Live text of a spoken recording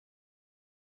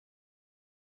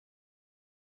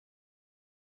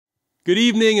Good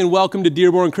evening and welcome to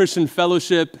Dearborn Christian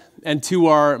Fellowship and to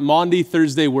our Maundy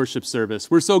Thursday worship service.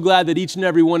 We're so glad that each and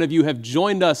every one of you have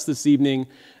joined us this evening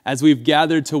as we've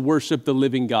gathered to worship the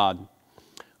living God.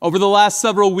 Over the last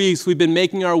several weeks, we've been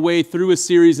making our way through a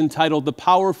series entitled The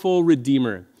Powerful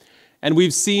Redeemer. And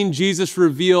we've seen Jesus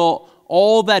reveal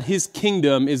all that his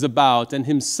kingdom is about and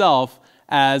himself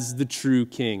as the true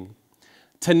king.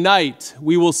 Tonight,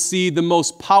 we will see the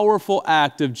most powerful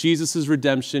act of Jesus'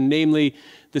 redemption, namely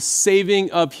the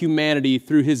saving of humanity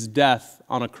through his death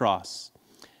on a cross.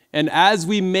 And as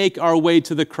we make our way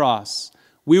to the cross,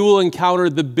 we will encounter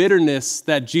the bitterness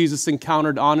that Jesus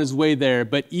encountered on his way there,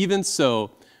 but even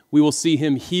so, we will see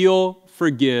him heal,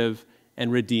 forgive,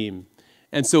 and redeem.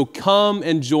 And so come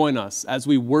and join us as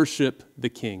we worship the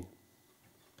King.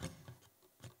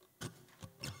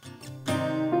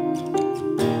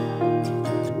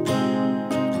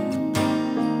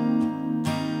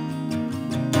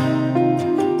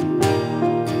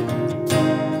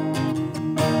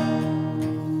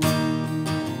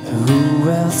 Who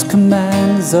else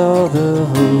commands all the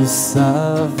hosts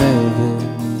of heaven?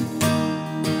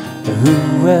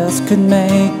 Who else could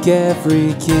make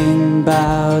every king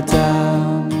bow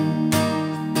down?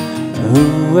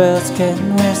 Who else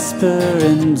can whisper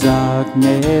and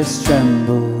darkness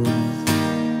tremble?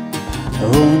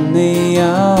 Only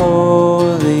a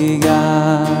holy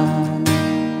God.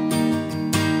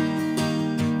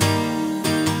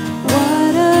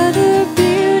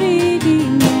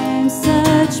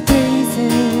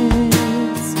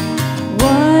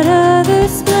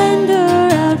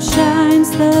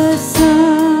 Shines the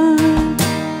sun.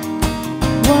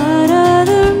 What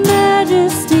other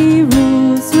majesty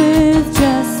rules with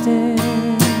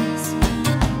justice?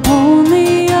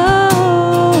 Only a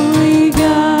holy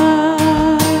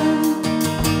God.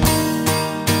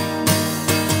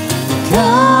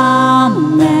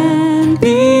 Come and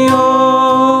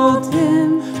behold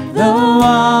him, the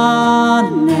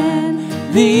one and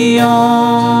the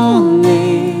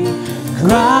only.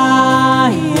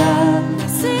 Cry out,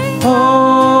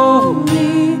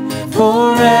 holy,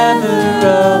 forever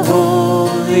a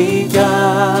holy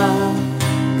God.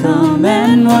 Come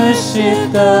and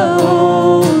worship the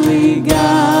holy God.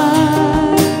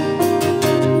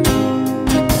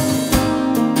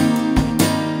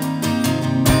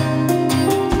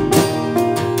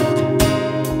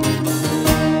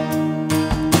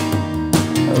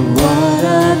 What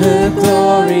other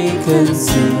glory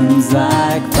consumes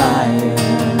like fire?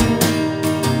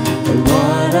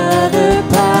 What other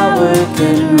power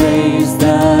can raise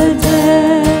the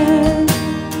dead?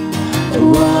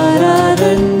 What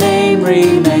other name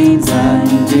remains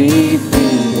undefeated?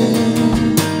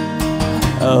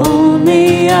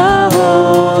 Only a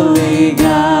holy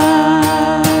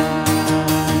God.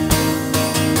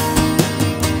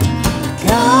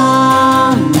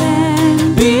 Come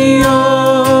and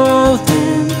behold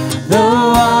him, the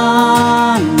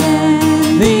one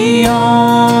and the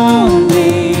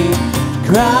only.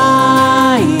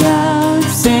 Cry out,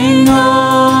 sing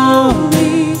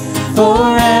holy,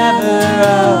 forever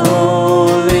a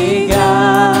holy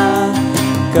God.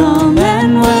 Come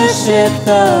and worship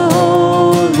the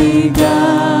holy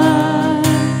God.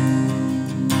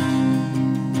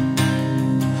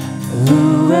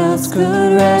 Who else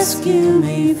could rescue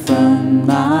me from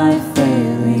my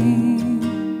failing?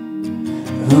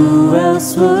 Who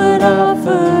else would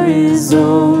offer his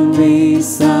only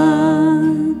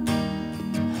Son?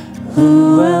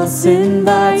 Who else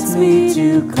invites me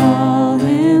to call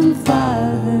him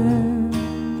Father?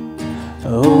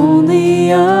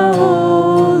 Only a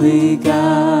holy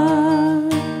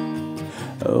God.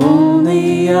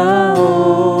 Only a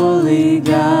holy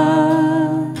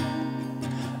God.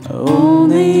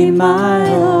 Only my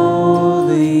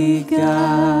holy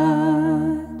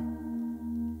God.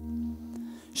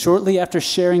 Shortly after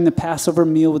sharing the Passover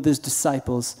meal with his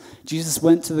disciples, Jesus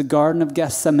went to the Garden of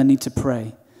Gethsemane to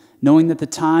pray, knowing that the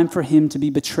time for him to be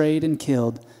betrayed and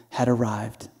killed had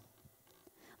arrived.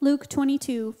 Luke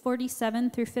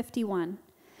 22:47-51.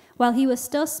 While he was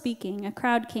still speaking, a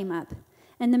crowd came up,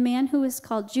 and the man who was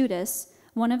called Judas,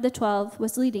 one of the 12,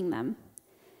 was leading them.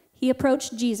 He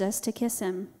approached Jesus to kiss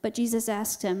him, but Jesus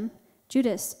asked him,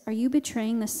 "Judas, are you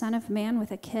betraying the Son of Man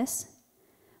with a kiss?"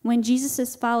 When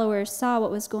Jesus' followers saw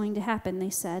what was going to happen, they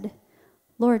said,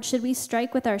 "Lord, should we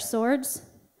strike with our swords?"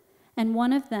 And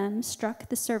one of them struck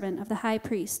the servant of the high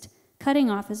priest, cutting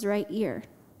off his right ear.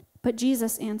 But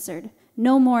Jesus answered,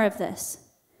 "No more of this."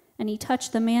 And he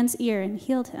touched the man's ear and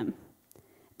healed him.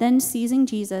 Then seizing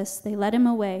Jesus, they led him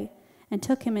away and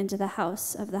took him into the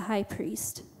house of the high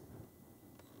priest.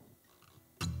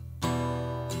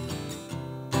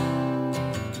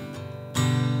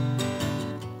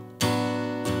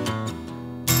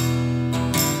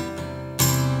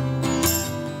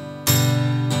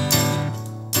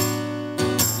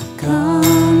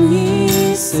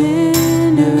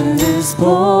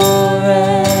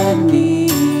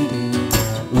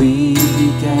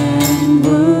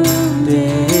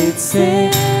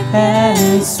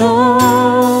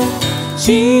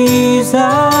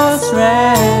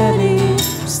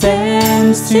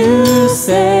 to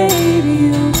save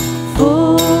you,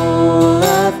 full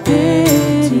of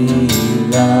pity,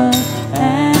 love,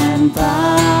 and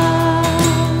power.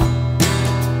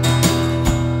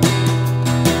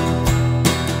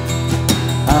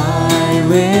 I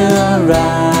will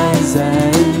arise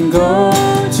and go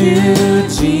to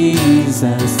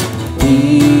Jesus.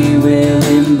 He will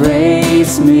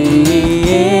embrace me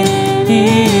in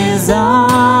His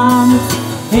arms,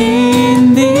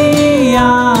 in the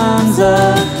arms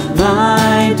of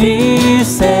my dear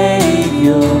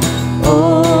Savior.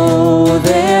 Oh,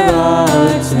 there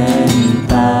are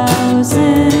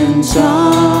 10,000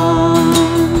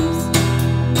 charms.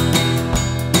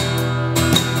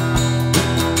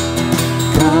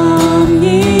 Come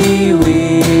ye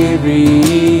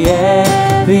weary,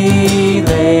 heavy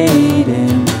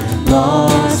laden,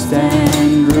 lost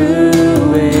and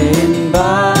ruined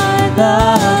by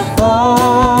the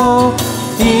fall.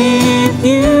 If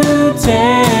you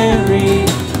tarry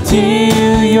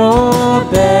till you're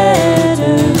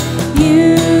better,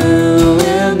 you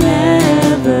will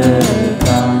never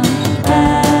come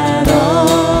at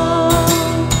all.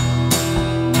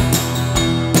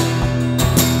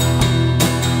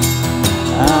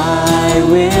 I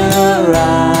will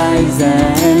arise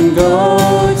and go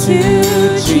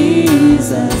to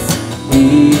Jesus.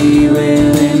 He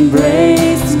will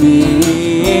embrace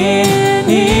me in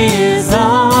His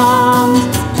arms,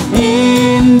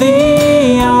 in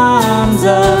the arms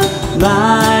of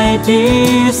my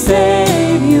dear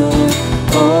Savior.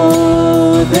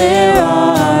 Oh, there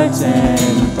are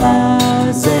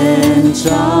 10,000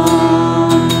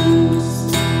 charms.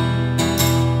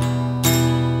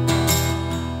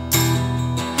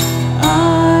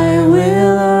 I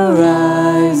will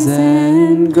arise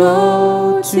and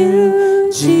go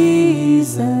to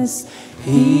Jesus.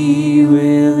 He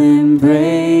will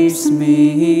embrace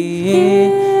me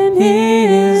in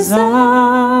His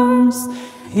arms,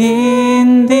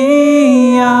 in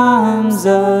the arms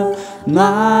of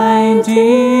my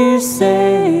dear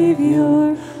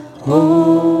Savior.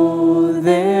 Oh,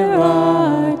 there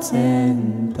are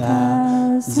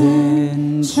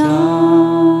 10,000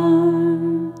 charms.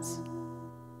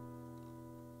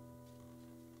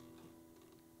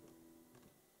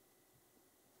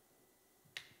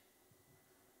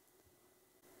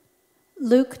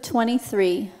 Luke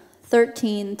 23,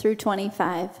 13 through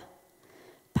 25.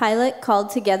 Pilate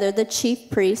called together the chief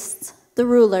priests, the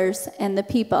rulers, and the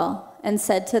people, and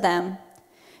said to them,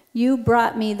 "You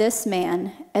brought me this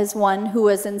man as one who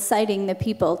was inciting the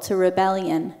people to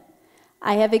rebellion.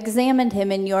 I have examined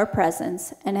him in your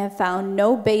presence and have found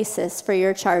no basis for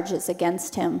your charges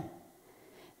against him.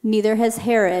 Neither has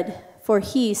Herod, for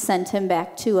he sent him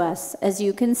back to us. As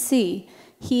you can see,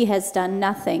 he has done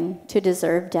nothing to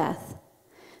deserve death.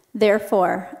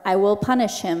 Therefore, I will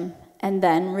punish him and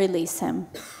then release him."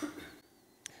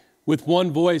 With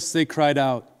one voice they cried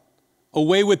out,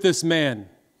 "Away with this man!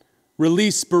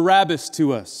 Release Barabbas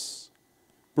to us."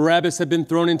 Barabbas had been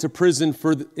thrown into prison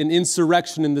for an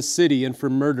insurrection in the city and for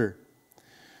murder.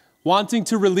 Wanting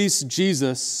to release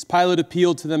Jesus, Pilate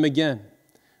appealed to them again,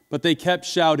 but they kept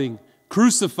shouting,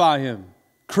 "Crucify him!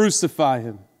 Crucify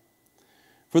him!"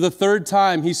 For the third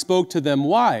time he spoke to them,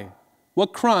 "Why?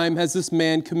 What crime has this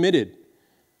man committed?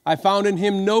 I found in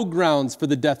him no grounds for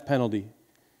the death penalty.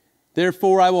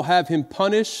 Therefore I will have him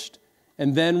punished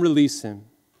and then release him."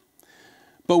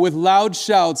 But with loud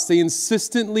shouts they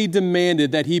insistently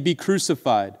demanded that he be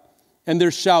crucified, and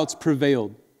their shouts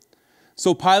prevailed.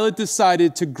 So Pilate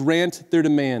decided to grant their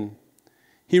demand.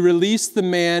 He released the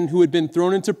man who had been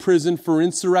thrown into prison for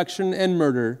insurrection and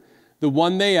murder, the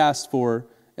one they asked for,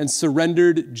 and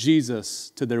surrendered Jesus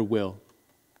to their will.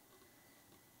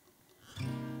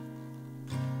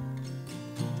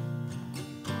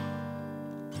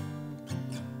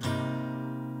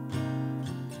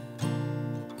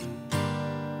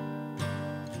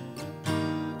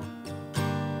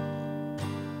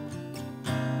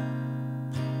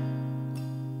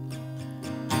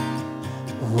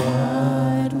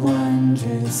 What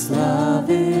wondrous love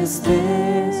is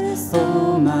this,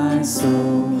 oh my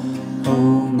soul,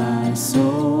 oh my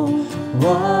soul.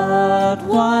 What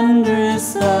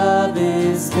wondrous love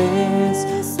is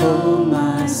this, oh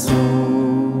my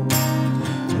soul.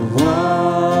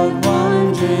 What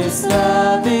wondrous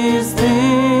love is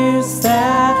this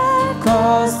that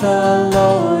caused the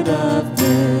Lord of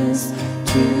bliss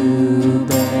to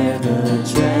bear the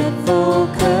dreadful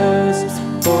curse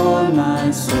for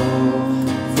my soul,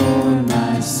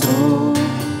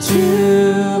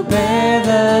 to bear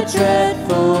the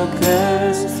dreadful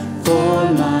curse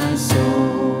for my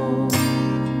soul.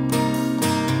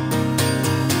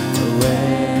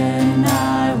 When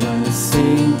I was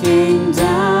sick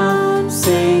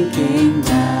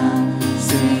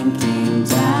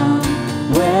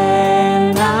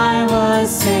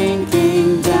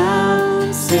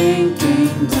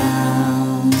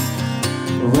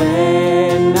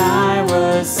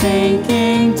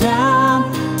sinking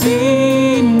down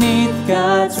beneath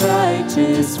God's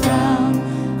righteous frown.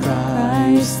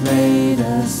 Christ laid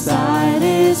aside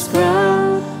his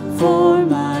crown for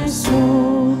my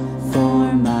soul,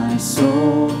 for my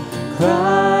soul.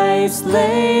 Christ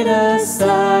laid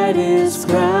aside his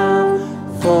crown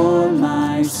for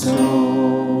my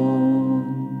soul.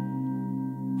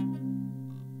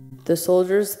 The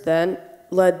soldiers then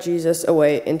led Jesus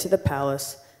away into the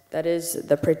palace, that is,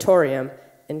 the praetorium,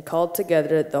 and called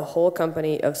together the whole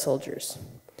company of soldiers.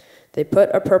 They put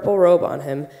a purple robe on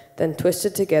him, then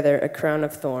twisted together a crown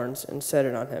of thorns and set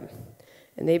it on him.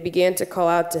 And they began to call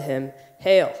out to him,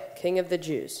 "Hail, King of the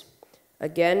Jews!"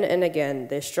 Again and again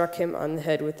they struck him on the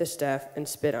head with the staff and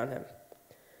spit on him.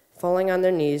 Falling on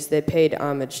their knees, they paid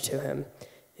homage to him.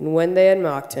 And when they had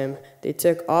mocked him, they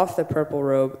took off the purple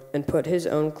robe and put his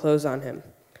own clothes on him.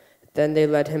 Then they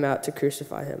led him out to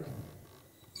crucify him.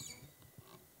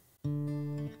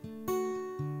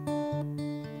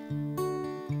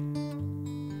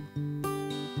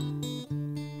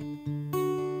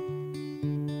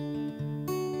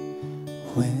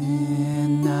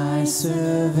 When I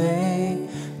survey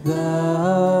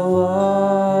the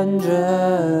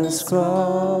wondrous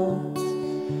cross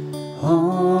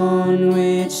on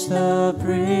which the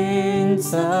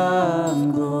Prince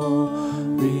of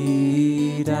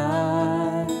Glory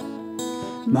died,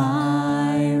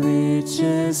 my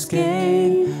richest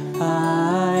gain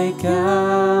I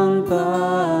count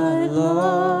but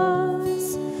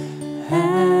loss,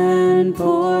 and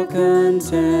pour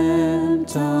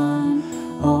contempt on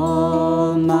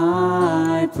all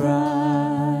my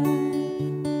pride.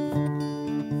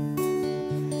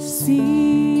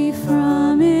 See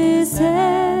from his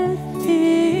head,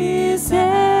 his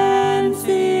hands,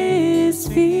 his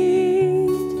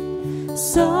feet,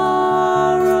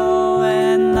 sorrow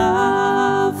and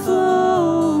love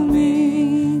flow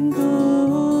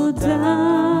mingled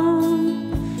down.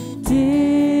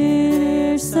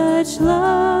 Did such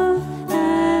love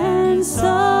and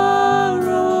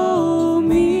sorrow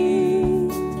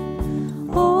meet,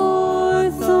 or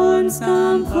thorns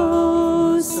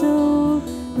compose so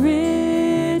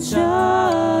rich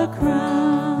a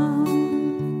crown?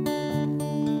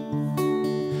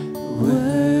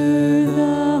 Were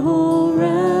the whole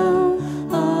realm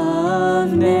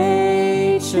of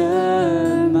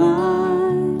nature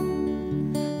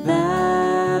mine,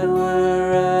 that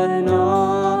were an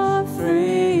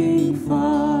offering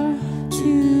far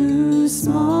too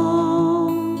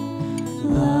small.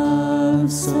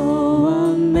 Love so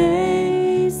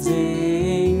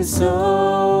amazing,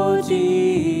 so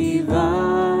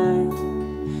divine,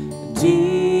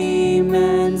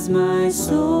 demands my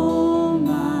soul,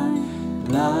 my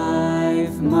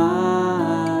life,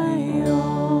 my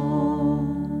all.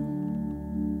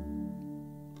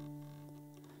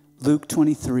 Luke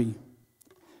 23.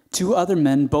 2 other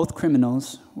men, both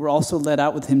criminals, were also led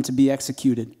out with him to be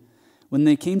executed. When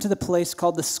they came to the place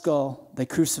called the Skull, they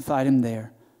crucified him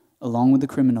there, along with the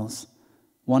criminals,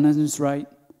 one on his right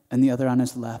and the other on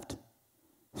his left.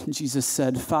 Jesus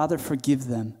said, "Father, forgive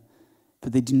them, for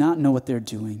they do not know what they're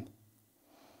doing."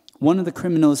 One of the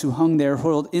criminals who hung there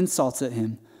hurled insults at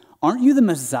him. "Aren't you the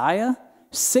Messiah?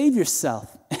 Save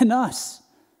yourself and us."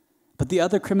 But the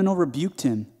other criminal rebuked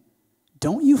him.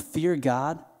 "Don't you fear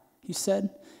God?" he said.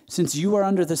 "Since you are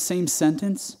under the same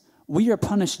sentence, we are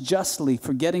punished justly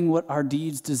for getting what our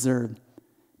deeds deserve.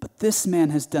 But this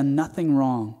man has done nothing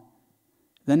wrong."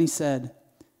 Then he said,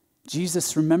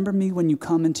 "Jesus, remember me when you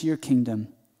come into your kingdom."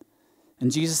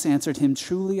 And Jesus answered him,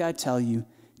 "Truly I tell you,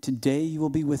 today you will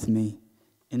be with me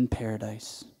in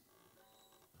paradise."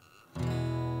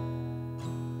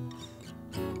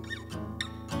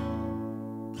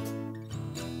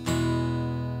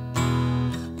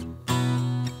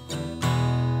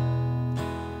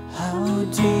 How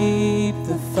deep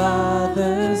the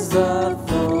Father's love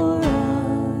for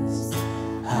us,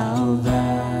 how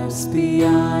vast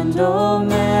beyond all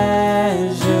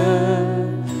measure,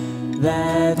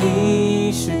 that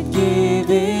he should give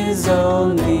his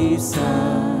only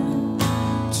Son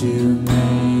to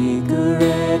make a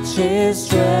wretch his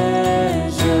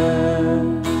treasure.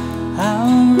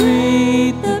 How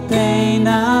great the pain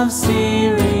of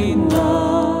searing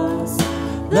loss,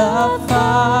 the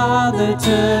Father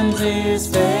turned his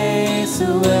face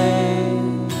away,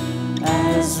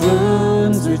 as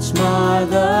wounds which mar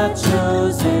the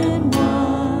chosen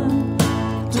one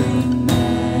bring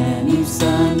many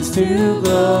sons to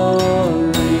glory.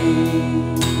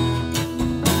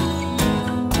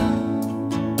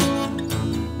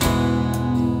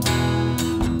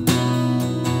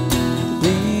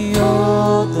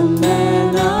 Behold the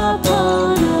man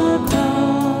upon a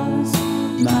cross,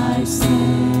 my my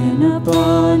sin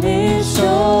upon his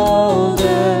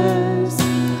shoulders.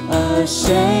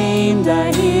 Ashamed,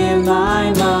 I hear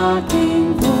my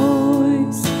mocking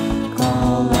voice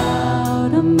call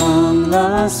out among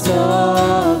the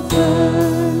scoffers.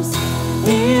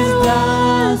 His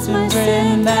blood's my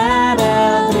sin that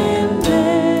held him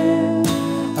there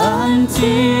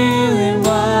until it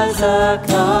was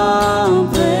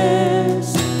accomplished.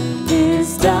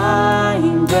 His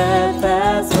dying breath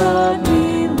has brought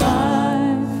me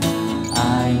life.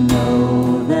 I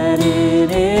know that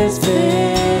it is finished.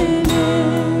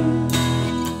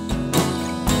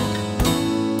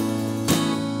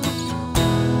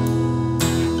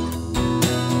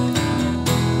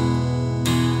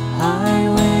 I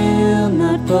will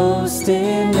not boast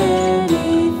in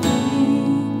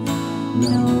anything,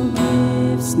 no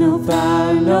gifts, no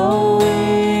power, no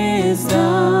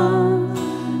wisdom,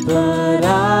 but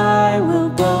I will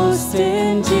boast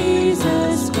in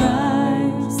Jesus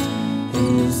Christ,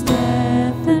 his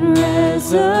death and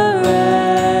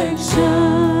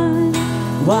resurrection.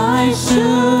 Why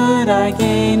should I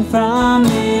gain from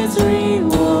his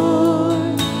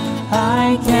reward?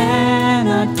 I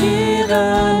cannot give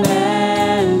an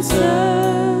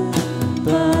answer,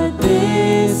 but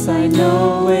this I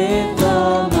know with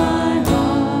all my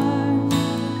heart: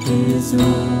 his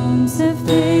wounds have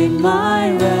paid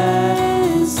my ransom.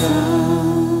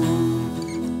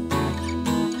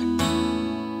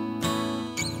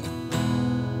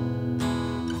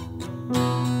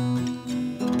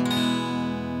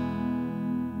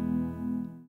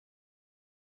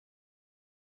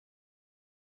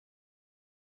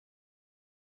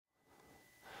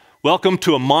 Welcome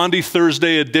to a Maundy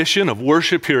Thursday edition of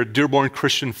worship here at Dearborn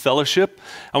Christian Fellowship.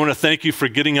 I want to thank you for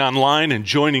getting online and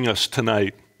joining us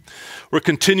tonight. We're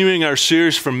continuing our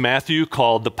series from Matthew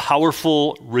called The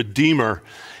Powerful Redeemer,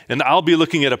 and I'll be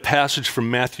looking at a passage from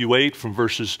Matthew 8 from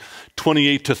verses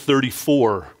 28 to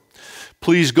 34.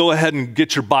 Please go ahead and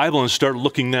get your Bible and start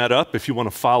looking that up if you want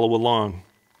to follow along.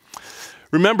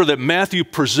 Remember that Matthew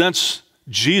presents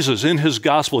Jesus in his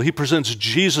gospel. He presents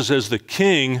Jesus as the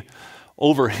king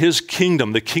over his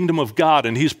kingdom, the kingdom of God,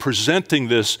 and he's presenting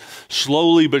this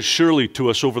slowly but surely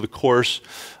to us over the course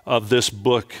of this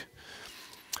book.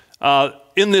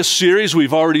 In this series,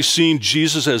 we've already seen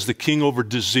Jesus as the king over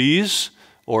disease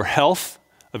or health,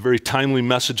 a very timely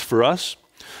message for us.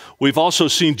 We've also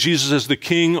seen Jesus as the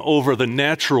king over the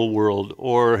natural world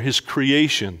or his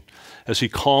creation, as he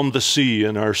calmed the sea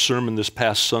in our sermon this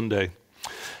past Sunday.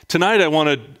 Tonight, I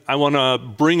want to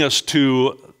bring us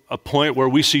to a point where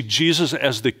we see Jesus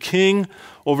as the king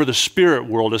over the spirit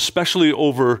world, especially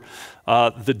over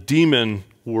the demon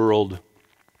world.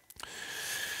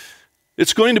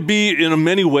 It's going to be, in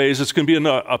many ways, it's going to be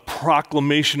a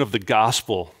proclamation of the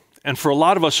gospel. And for a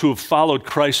lot of us who have followed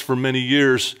Christ for many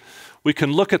years, we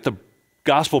can look at the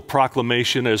gospel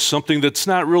proclamation as something that's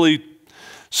not really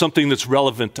something that's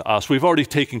relevant to us. We've already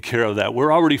taken care of that.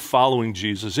 We're already following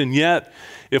Jesus. And yet,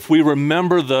 if we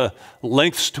remember the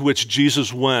lengths to which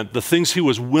Jesus went, the things he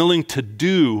was willing to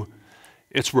do,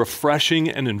 it's refreshing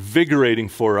and invigorating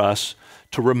for us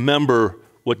to remember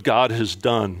what God has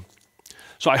done.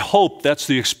 So I hope that's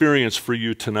the experience for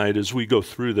you tonight as we go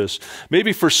through this.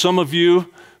 Maybe for some of you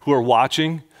who are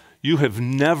watching, you have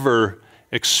never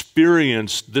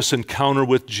experienced this encounter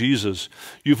with Jesus.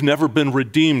 You've never been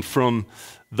redeemed from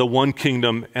the one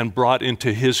kingdom and brought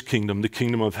into his kingdom, the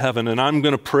kingdom of heaven. And I'm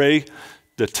going to pray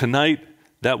that tonight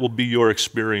that will be your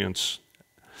experience.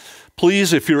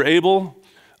 Please, if you're able,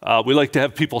 we like to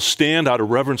have people stand out of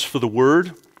reverence for the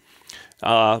word.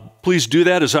 Please do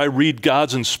that as I read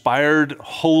God's inspired,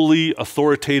 holy,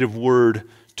 authoritative word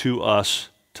to us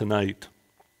tonight.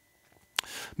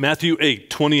 Matthew 8,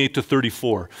 28 to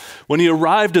 34. When he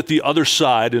arrived at the other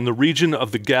side in the region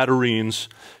of the Gadarenes,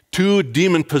 2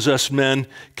 demon-possessed men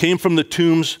came from the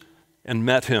tombs and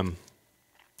met him.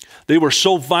 They were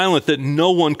so violent that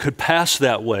no one could pass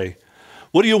that way.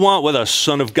 "What do you want with us,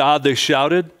 Son of God?" they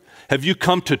shouted. "Have you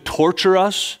come to torture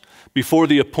us before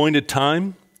the appointed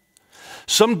time?"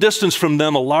 Some distance from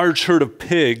them, a large herd of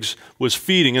pigs was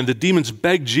feeding, and the demons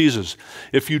begged Jesus,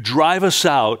 "If you drive us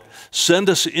out, send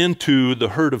us into the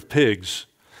herd of pigs."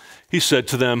 He said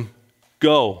to them,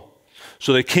 "Go."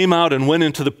 So they came out and went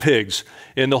into the pigs,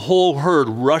 and the whole herd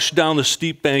rushed down the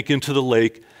steep bank into the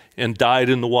lake and died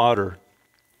in the water.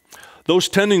 Those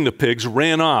tending the pigs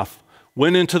ran off,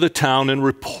 went into the town, and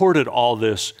reported all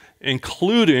this,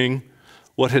 including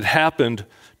what had happened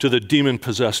to the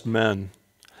demon-possessed men.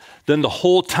 Then the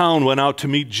whole town went out to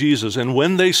meet Jesus, and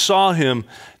when they saw him,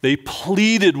 they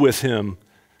pleaded with him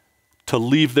to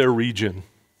leave their region.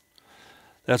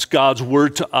 That's God's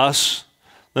word to us.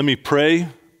 Let me pray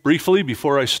briefly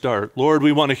before I start. Lord,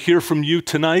 we want to hear from you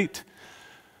tonight.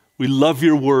 We love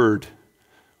your word.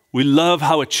 We love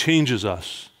how it changes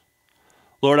us.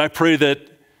 Lord, I pray that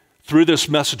through this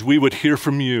message we would hear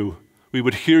from you. We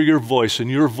would hear your voice and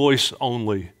your voice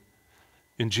only.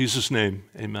 In Jesus' name,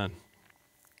 amen.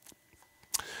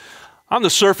 On the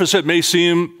surface, it may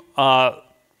seem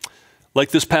like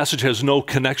this passage has no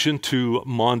connection to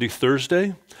Maundy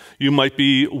Thursday. You might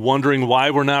be wondering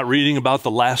why we're not reading about the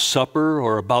Last Supper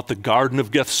or about the Garden of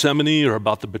Gethsemane or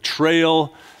about the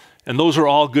betrayal, and those are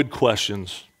all good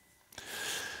questions.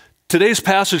 Today's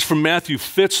passage from Matthew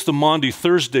fits the Maundy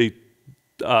Thursday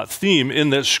theme in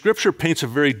that Scripture paints a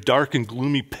very dark and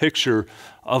gloomy picture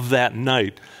of that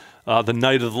night, the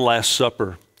night of the Last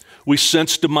Supper. We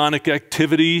sense demonic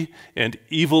activity and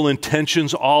evil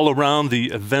intentions all around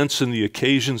the events and the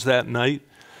occasions that night.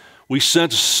 We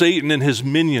sense Satan and his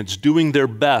minions doing their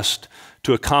best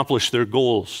to accomplish their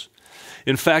goals.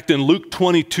 In fact, in Luke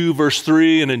 22, verse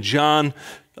 3, and in John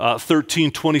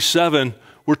 13, 27,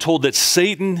 we're told that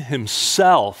Satan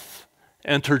himself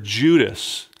entered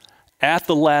Judas at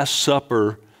the Last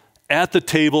Supper, at the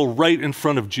table right in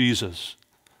front of Jesus.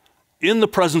 In the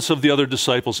presence of the other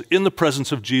disciples, in the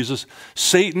presence of Jesus,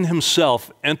 Satan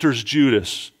himself enters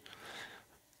Judas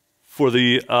for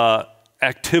the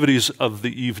activities of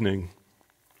the evening.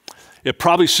 It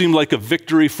probably seemed like a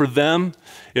victory for them.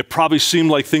 It probably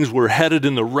seemed like things were headed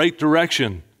in the right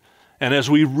direction. And as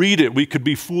we read it, we could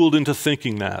be fooled into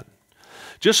thinking that.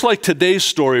 Just like today's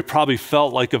story probably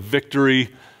felt like a victory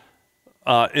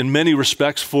in many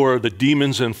respects for the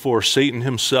demons and for Satan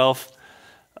himself,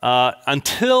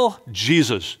 until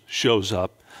Jesus shows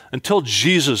up, until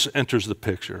Jesus enters the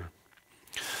picture.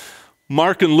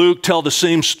 Mark and Luke tell the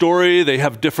same story. They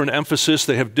have different emphasis.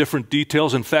 They have different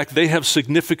details. In fact, they have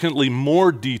significantly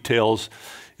more details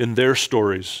in their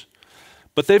stories.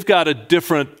 But they've got a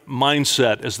different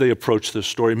mindset as they approach this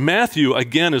story. Matthew,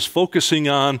 again, is focusing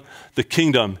on the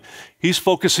kingdom. He's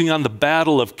focusing on the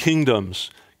battle of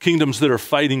kingdoms, kingdoms that are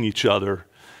fighting each other.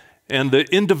 And the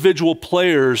individual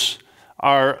players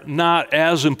are not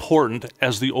as important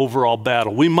as the overall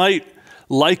battle. We might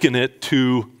liken it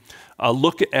to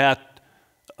look at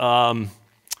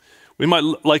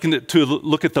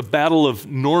the Battle of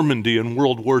Normandy in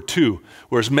World War II,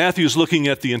 whereas Matthew's looking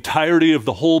at the entirety of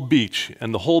the whole beach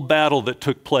and the whole battle that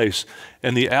took place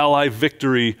and the Allied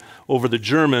victory over the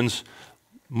Germans.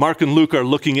 Mark and Luke are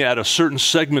looking at a certain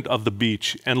segment of the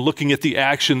beach and looking at the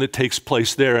action that takes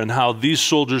place there and how these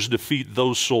soldiers defeat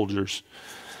those soldiers.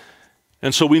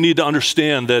 And so we need to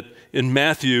understand that in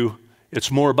Matthew,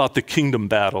 it's more about the kingdom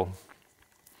battle.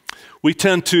 We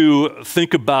tend to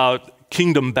think about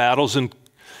kingdom battles, and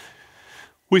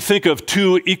we think of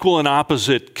two equal and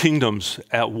opposite kingdoms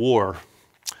at war.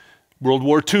 World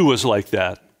War II was like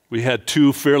that. We had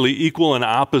two fairly equal and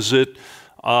opposite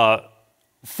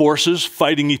forces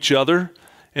fighting each other,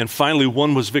 and finally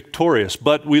one was victorious.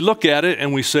 But we look at it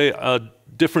and we say a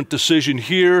different decision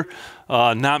here,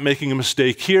 not making a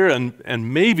mistake here,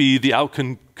 and maybe the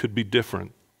outcome could be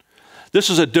different. This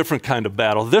is a different kind of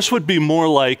battle. This would be more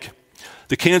like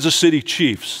the Kansas City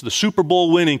Chiefs, the Super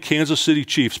Bowl winning Kansas City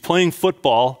Chiefs, playing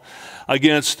football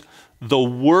against the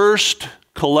worst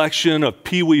collection of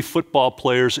pee-wee football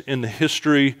players in the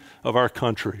history of our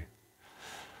country.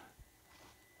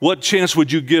 What chance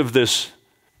would you give this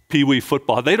pee-wee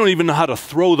football? They don't even know how to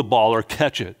throw the ball or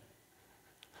catch it.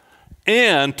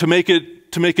 And to make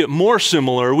it more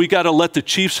similar, we got to let the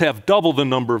Chiefs have double the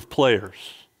number of players.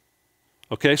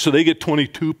 Okay, so they get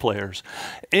 22 players.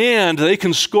 And they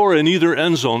can score in either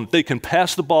end zone. They can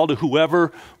pass the ball to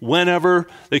whoever, whenever.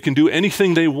 They can do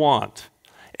anything they want.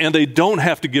 And they don't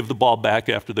have to give the ball back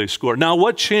after they score. Now,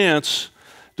 what chance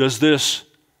does this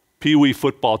pee-wee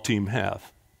football team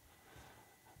have?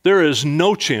 There is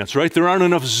no chance, right? There aren't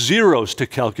enough zeros to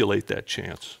calculate that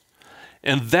chance.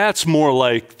 And that's more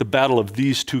like the battle of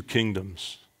these two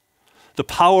kingdoms. The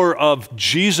power of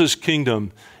Jesus'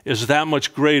 kingdom is that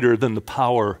much greater than the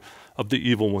power of the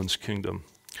evil one's kingdom.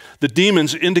 The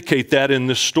demons indicate that in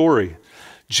this story.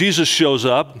 Jesus shows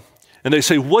up and they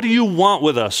say, "What do you want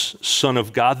with us, Son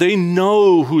of God?" They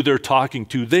know who they're talking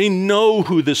to. They know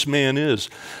who this man is.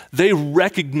 They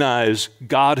recognize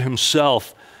God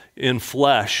himself in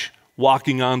flesh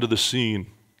walking onto the scene.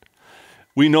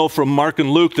 We know from Mark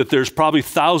and Luke that there's probably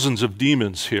thousands of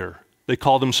demons here. They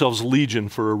call themselves Legion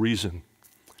for a reason.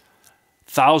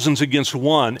 Thousands against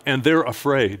one, and they're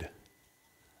afraid.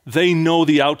 They know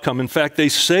the outcome. In fact, they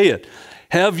say it.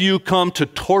 Have you come to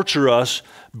torture us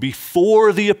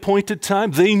before the appointed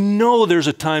time? They know there's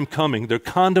a time coming. Their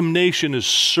condemnation is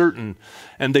certain,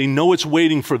 and they know it's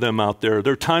waiting for them out there.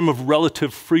 Their time of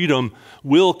relative freedom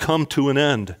will come to an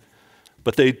end,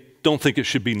 but they don't think it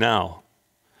should be now.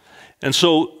 And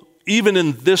so even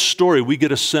in this story, we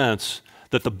get a sense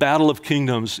that the battle of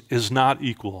kingdoms is not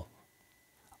equal.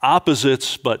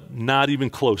 Opposites, but not even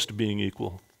close to being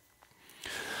equal.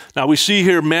 Now we see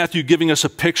here Matthew giving us a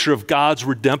picture of God's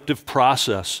redemptive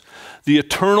process. The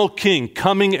eternal King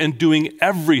coming and doing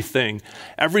everything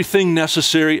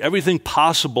necessary, everything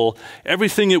possible,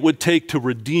 everything it would take to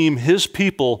redeem his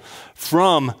people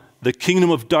from the kingdom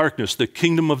of darkness, the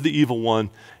kingdom of the evil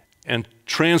one, and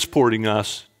transporting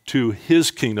us to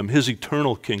his kingdom, his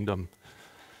eternal kingdom.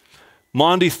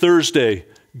 Maundy Thursday,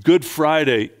 Good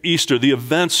Friday, Easter, the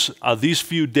events of these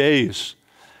few days,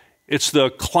 it's the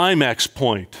climax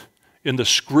point in the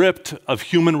script of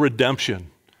human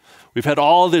redemption. We've had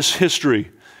all this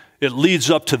history. It leads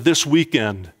up to this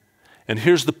weekend. And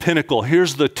here's the pinnacle.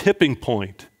 Here's the tipping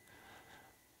point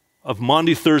of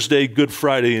Maundy Thursday, Good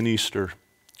Friday, and Easter.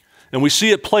 And we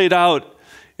see it played out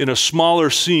in a smaller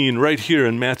scene right here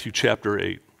in Matthew chapter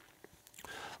 8.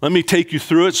 Let me take you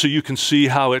through it so you can see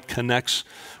how it connects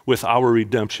with our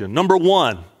redemption. Number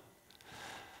one,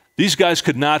 these guys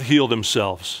could not heal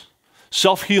themselves.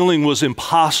 Self-healing was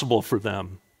impossible for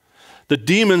them. The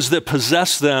demons that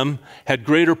possessed them had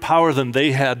greater power than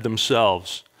they had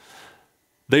themselves.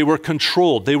 They were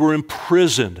controlled. They were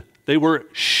imprisoned. They were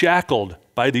shackled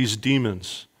by these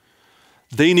demons.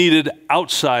 They needed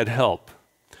outside help.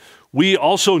 We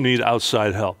also need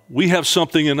outside help. We have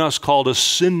something in us called a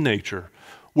sin nature.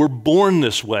 We're born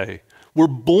this way. We're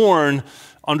born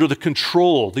under the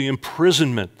control, the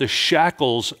imprisonment, the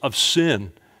shackles of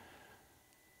sin.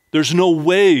 There's no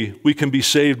way we can be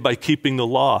saved by keeping the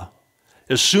law.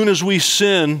 As soon as we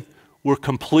sin, we're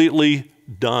completely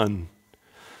done.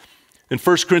 In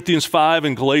 1 Corinthians 5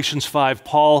 and Galatians 5,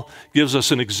 Paul gives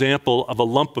us an example of a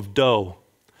lump of dough.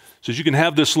 He says you can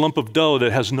have this lump of dough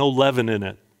that has no leaven in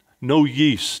it, no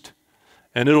yeast,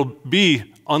 and it'll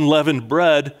be unleavened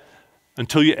bread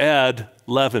until you add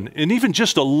leaven. And even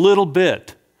just a little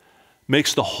bit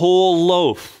makes the whole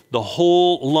loaf, the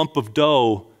whole lump of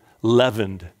dough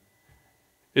leavened.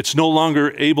 It's no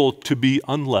longer able to be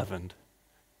unleavened,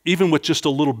 even with just a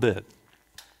little bit.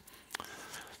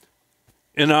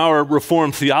 In our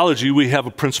Reformed theology, we have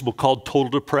a principle called total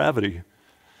depravity.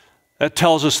 That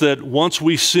tells us that once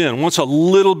we sin, once a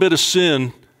little bit of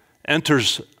sin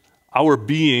enters our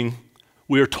being,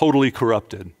 we are totally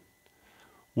corrupted.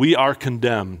 We are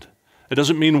condemned. It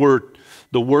doesn't mean we're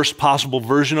the worst possible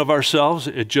version of ourselves.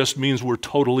 It just means we're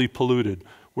totally polluted.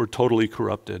 We're totally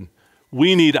corrupted.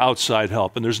 We need outside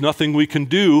help, and there's nothing we can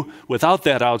do without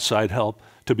that outside help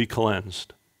to be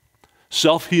cleansed.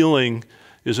 Self-healing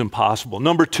is impossible.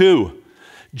 Number two,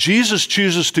 Jesus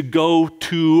chooses to go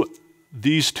to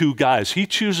these two guys. He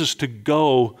chooses to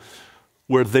go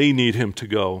where they need him to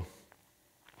go.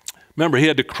 Remember, he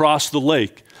had to cross the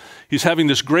lake. He's having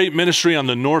this great ministry on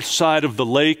the north side of the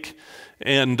lake,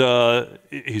 and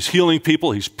he's healing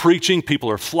people. He's preaching. People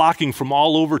are flocking from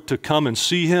all over to come and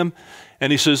see him.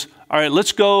 And he says, all right,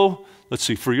 let's go, let's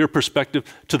see, for your perspective,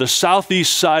 to the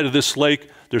southeast side of this lake.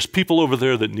 There's people over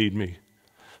there that need me.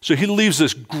 So he leaves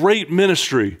this great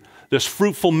ministry, this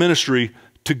fruitful ministry,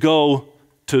 to go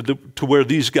to where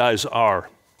these guys are.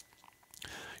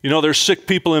 You know, there's sick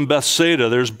people in Bethsaida.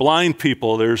 There's blind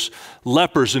people. There's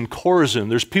lepers in Chorazin.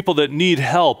 There's people that need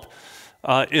help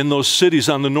in those cities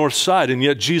on the north side. And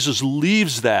yet Jesus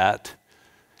leaves that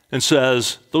and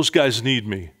says, those guys need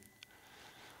me.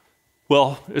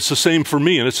 Well, it's the same for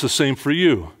me and it's the same for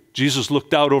you. Jesus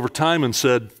looked out over time and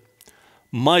said,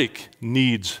 Mike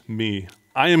needs me.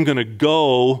 I am going to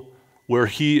go where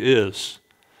he is.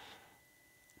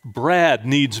 Brad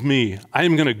needs me. I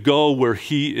am going to go where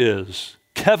he is.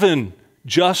 Kevin,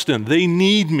 Justin, they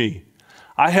need me.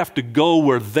 I have to go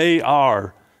where they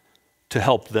are to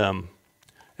help them.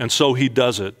 And so he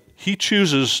does it. He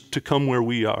chooses to come where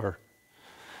we are.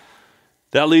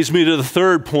 That leads me to the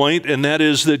third point, and that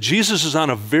is that Jesus is on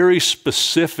a very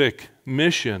specific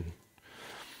mission.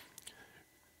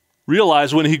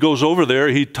 Realize when he goes over there,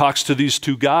 he talks to these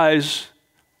two guys,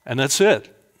 and that's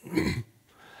it.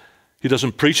 He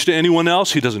doesn't preach to anyone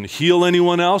else. He doesn't heal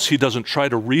anyone else. He doesn't try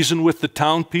to reason with the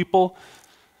town people.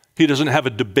 He doesn't have a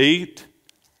debate.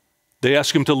 They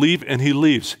ask him to leave, and he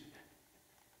leaves.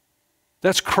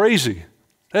 That's crazy.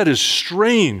 That is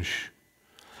strange.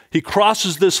 He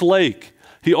crosses this lake.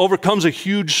 He overcomes a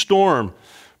huge storm,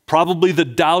 probably the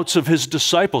doubts of his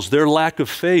disciples, their lack of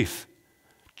faith,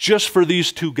 just for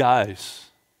these two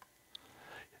guys.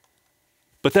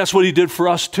 But that's what he did for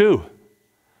us too.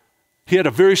 He had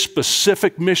a very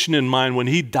specific mission in mind when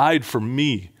he died for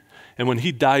me and when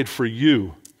he died for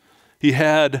you. He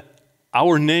had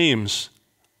our names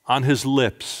on his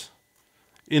lips,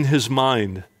 in his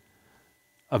mind,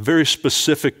 a very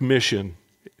specific mission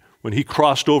when he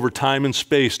crossed over time and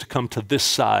space to come to this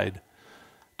side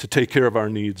to take care of our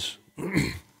needs.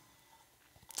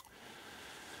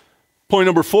 Point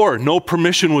number 4, no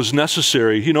permission was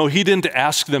necessary. You know, he didn't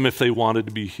ask them if they wanted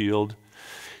to be healed.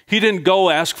 He didn't go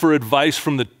ask for advice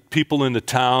from the people in the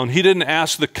town. He didn't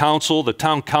ask the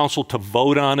town council to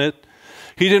vote on it.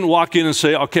 He didn't walk in and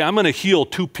say, okay, I'm going to heal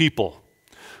 2 people.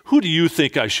 Who do you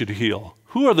think I should heal?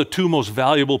 Who are the 2 most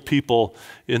valuable people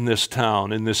in this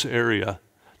town, in this area?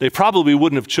 They probably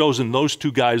wouldn't have chosen those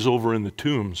 2 guys over in the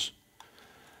tombs.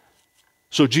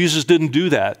 So Jesus didn't do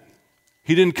that.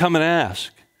 He didn't come and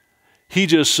ask. He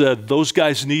just said, those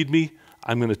guys need me,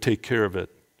 I'm going to take care of it.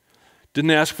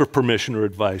 Didn't ask for permission or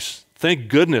advice. Thank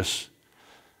goodness.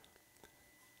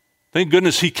 Thank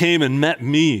goodness he came and met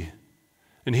me.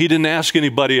 And he didn't ask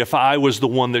anybody if I was the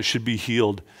one that should be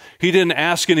healed. He didn't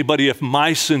ask anybody if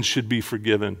my sins should be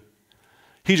forgiven.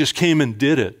 He just came and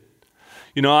did it.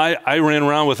 You know, I ran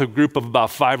around with a group of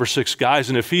about 5 or 6 guys,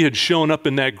 and if he had shown up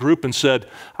in that group and said,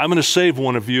 I'm going to save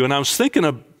one of you, and I was thinking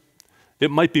of, it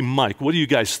might be Mike. What do you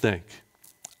guys think?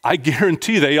 I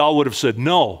guarantee they all would have said,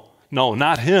 no,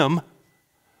 not him.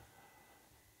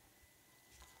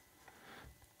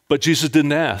 But Jesus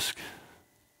didn't ask.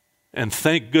 And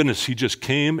thank goodness he just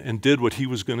came and did what he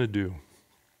was going to do.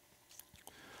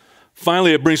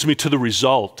 Finally, it brings me to the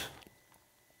result.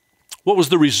 What was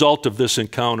the result of this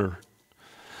encounter?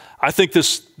 I think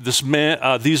these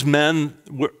men,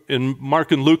 in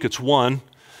Mark and Luke, it's one,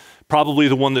 probably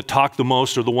the one that talked the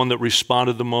most or the one that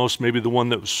responded the most, maybe the one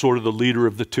that was sort of the leader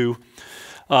of the 2.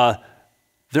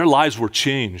 Their lives were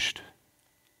changed.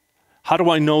 How do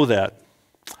I know that?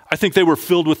 I think they were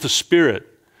filled with the Spirit.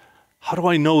 How do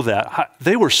I know that?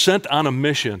 They were sent on a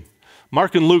mission.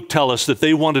 Mark and Luke tell us that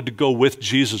they wanted to go with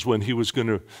Jesus when he was going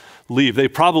to leave. They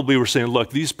probably were saying, look,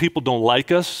 these people don't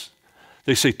like us.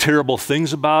 They say terrible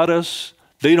things about us.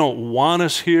 They don't want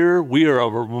us here. We are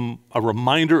a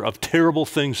reminder of terrible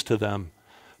things to them.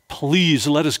 Please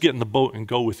let us get in the boat and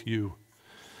go with you.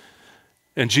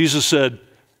 And Jesus said,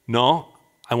 no,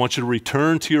 I want you to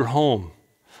return to your home.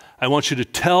 I want you to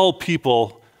tell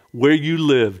people where you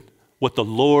lived what the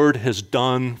Lord has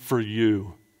done for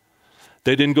you.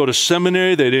 They didn't go to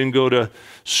seminary. They didn't go to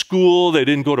school. They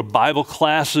didn't go to Bible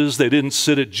classes. They didn't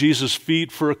sit at Jesus'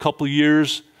 feet for a couple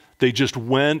years. They just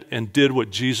went and did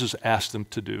what Jesus asked them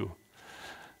to do.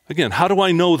 Again, how do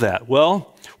I know that?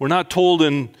 Well, we're not told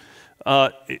in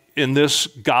this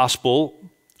gospel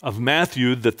of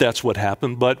Matthew that that's what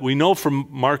happened, but we know from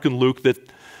Mark and Luke that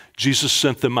Jesus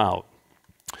sent them out.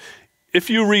 If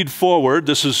you read forward,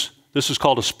 this is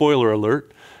called a spoiler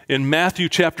alert. In Matthew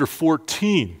chapter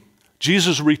 14,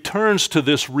 Jesus returns to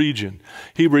this region.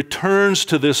 He returns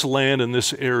to this land and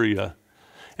this area.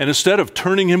 And instead of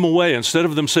turning him away, instead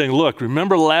of them saying, look,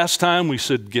 remember last time we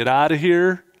said, get out of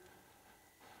here?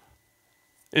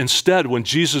 Instead, when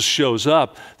Jesus shows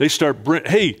up, they start,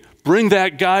 bring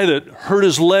that guy that hurt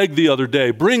his leg the other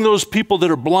day. Bring those people that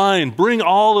are blind. Bring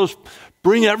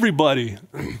everybody.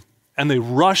 And they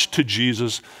rush to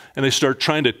Jesus and they start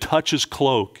trying to touch his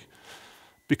cloak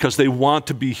because they want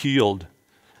to be healed.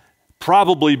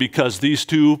 Probably because these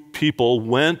 2 people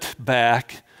went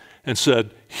back and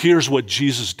said, here's what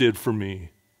Jesus did for me.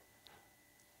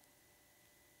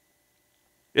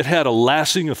 It had a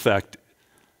lasting effect.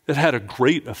 It had a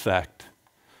great effect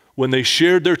when they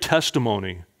shared their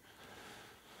testimony.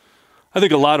 I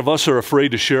think a lot of us are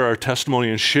afraid to share our testimony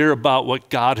and share about what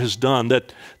God has done,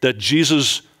 that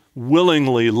Jesus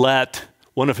willingly let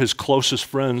one of his closest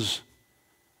friends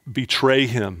betray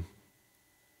him,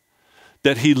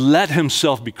 that he let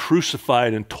himself be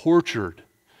crucified and tortured,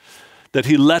 that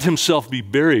he let himself be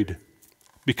buried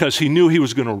because he knew he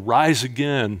was going to rise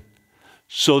again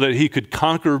so that he could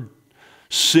conquer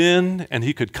sin and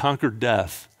he could conquer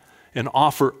death and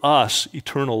offer us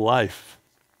eternal life.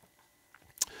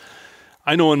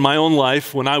 I know in my own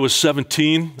life, when I was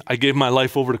 17, I gave my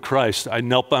life over to Christ. I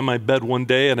knelt by my bed one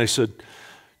day and I said,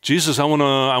 Jesus, I want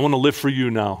to live for you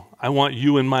now. I want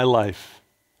you in my life.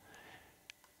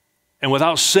 And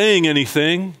without saying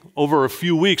anything, over a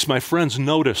few weeks, my friends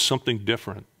noticed something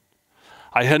different.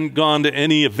 I hadn't gone to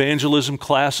any evangelism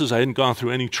classes. I hadn't gone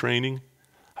through any training.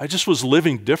 I just was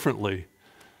living differently.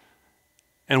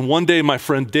 And one day, my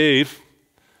friend Dave,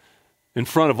 in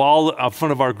front of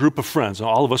our group of friends,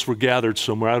 all of us were gathered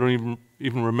somewhere. I don't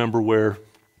even remember where.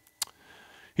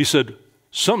 He said,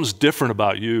 something's different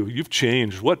about you. You've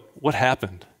changed. What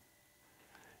happened?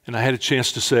 And I had a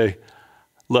chance to say,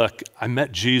 look, I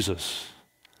met Jesus,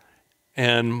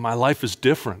 and my life is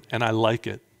different, and I like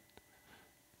it.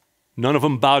 None of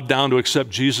them bowed down to accept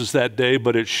Jesus that day,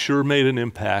 but it sure made an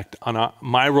impact on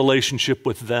my relationship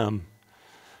with them,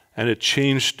 and it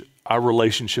changed our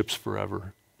relationships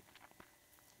forever.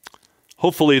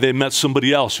 Hopefully they met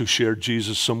somebody else who shared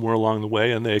Jesus somewhere along the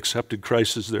way, and they accepted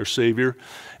Christ as their Savior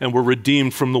and were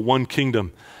redeemed from the one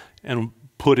kingdom and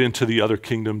put into the other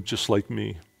kingdom just like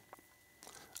me.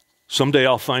 Someday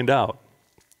I'll find out.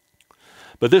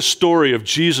 But this story of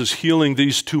Jesus healing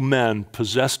these two men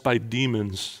possessed by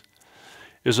demons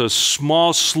is a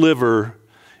small sliver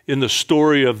in the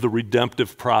story of the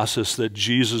redemptive process that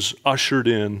Jesus ushered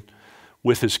in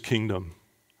with his kingdom.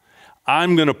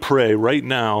 I'm going to pray right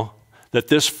now that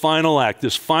this final act,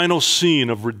 this final scene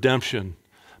of redemption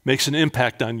makes an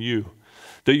impact on you,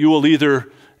 that you will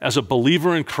either, as a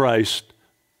believer in Christ,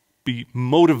 be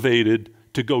motivated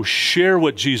to go share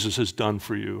what Jesus has done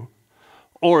for you,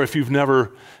 or if you've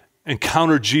never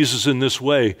encountered Jesus in this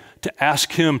way, to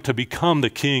ask him to become the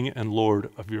King and Lord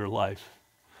of your life.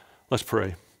 Let's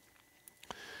pray.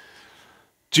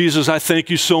 Jesus, I thank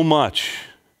you so much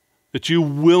that you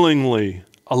willingly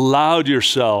allowed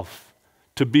yourself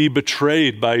to be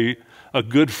betrayed by a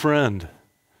good friend,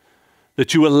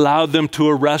 that you allowed them to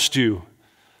arrest you,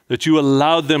 that you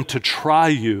allowed them to try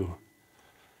you,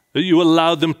 that you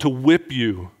allowed them to whip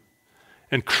you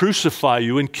and crucify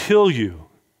you and kill you.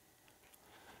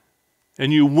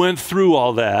 And you went through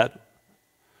all that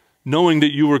knowing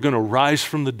that you were going to rise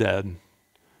from the dead,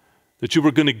 that you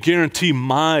were going to guarantee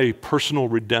my personal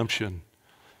redemption,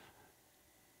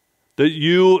 that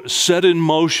you set in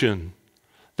motion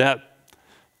that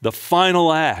the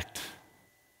final act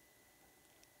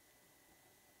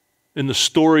in the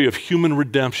story of human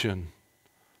redemption.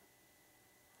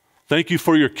 Thank you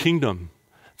for your kingdom.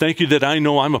 Thank you that I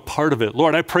know I'm a part of it.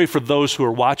 Lord, I pray for those who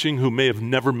are watching who may have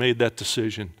never made that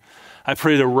decision. I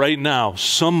pray that right now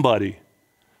somebody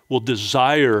will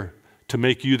desire to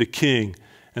make you the King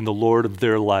and the Lord of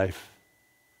their life.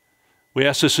 We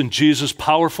ask this in Jesus'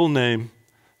 powerful name.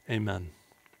 Amen.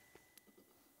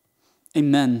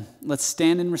 Amen. Let's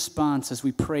stand in response as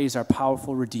we praise our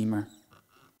powerful Redeemer.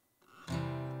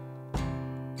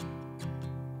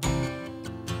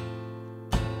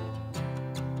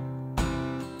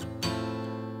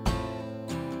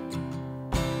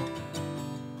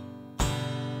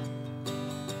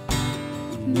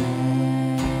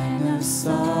 Man of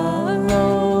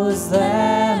sorrows,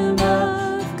 Lamb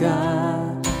of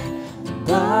God,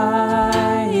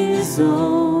 by his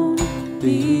own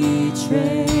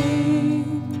betrayed.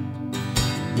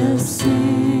 The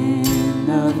sin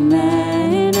of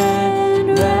man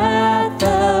and wrath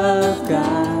of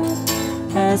God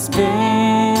has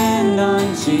been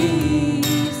on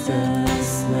Jesus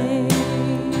slain.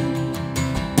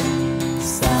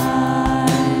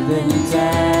 Silent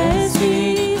as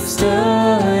we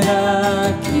stood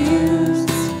accused,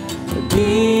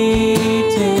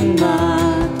 beaten,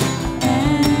 mocked,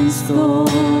 and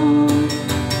scorned,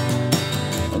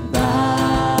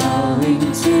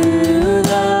 bowing to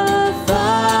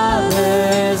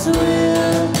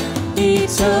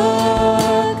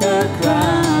took a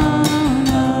crown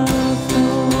of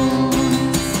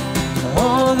thorns.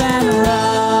 Oh, that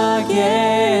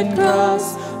rugged cross,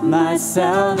 my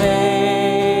salvation,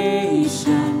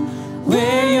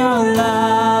 where your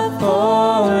love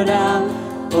poured out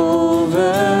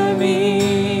over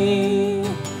me.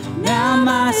 Now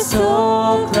my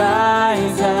soul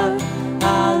cries out,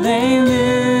 hallelujah,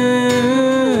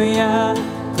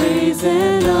 praise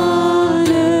and honor.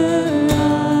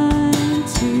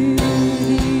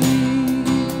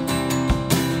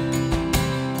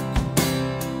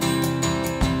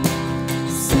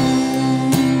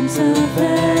 Of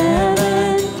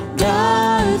heaven, God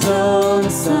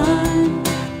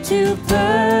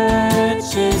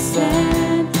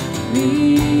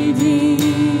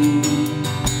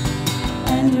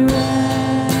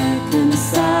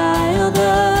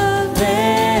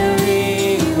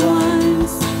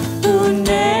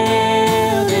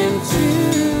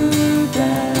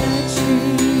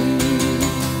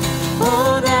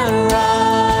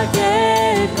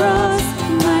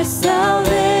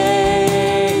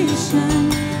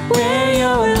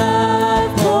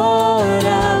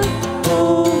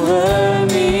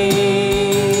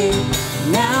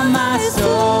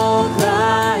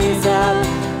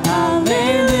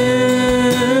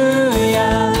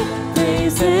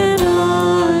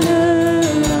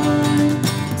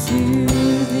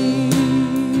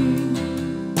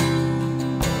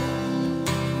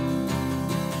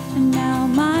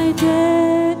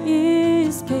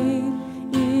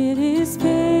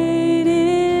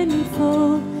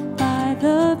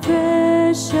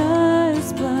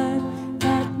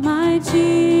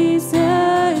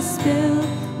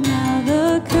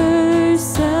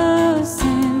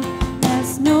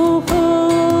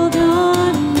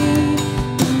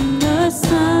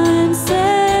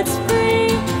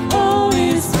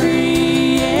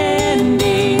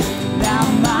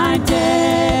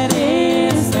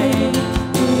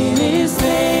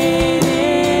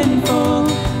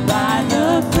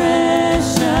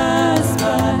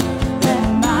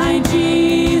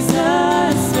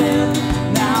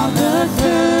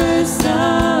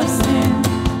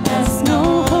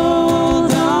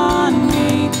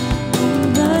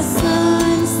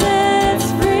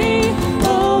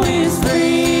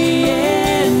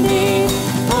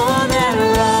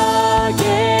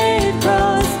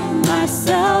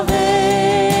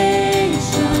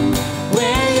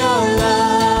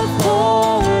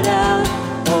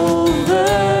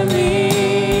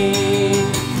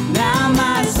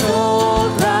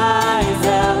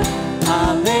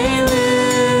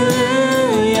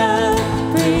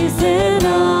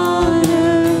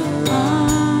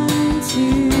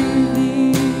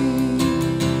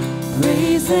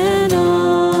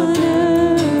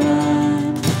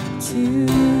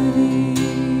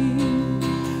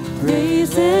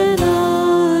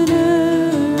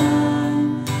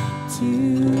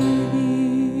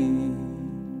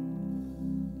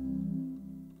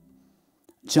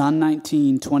John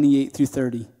 19, 28 through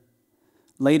 30.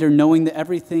 Later, knowing that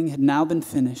everything had now been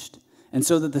finished, and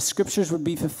so that the scriptures would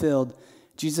be fulfilled,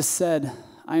 Jesus said,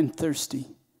 I am thirsty.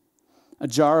 A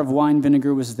jar of wine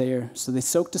vinegar was there, so they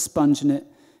soaked a sponge in it,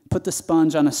 put the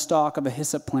sponge on a stalk of a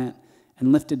hyssop plant,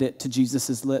 and lifted it to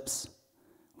Jesus' lips.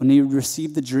 When he had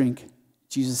received the drink,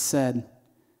 Jesus said,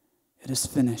 It is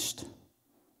finished.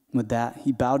 With that,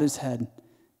 he bowed his head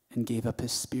and gave up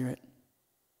his spirit.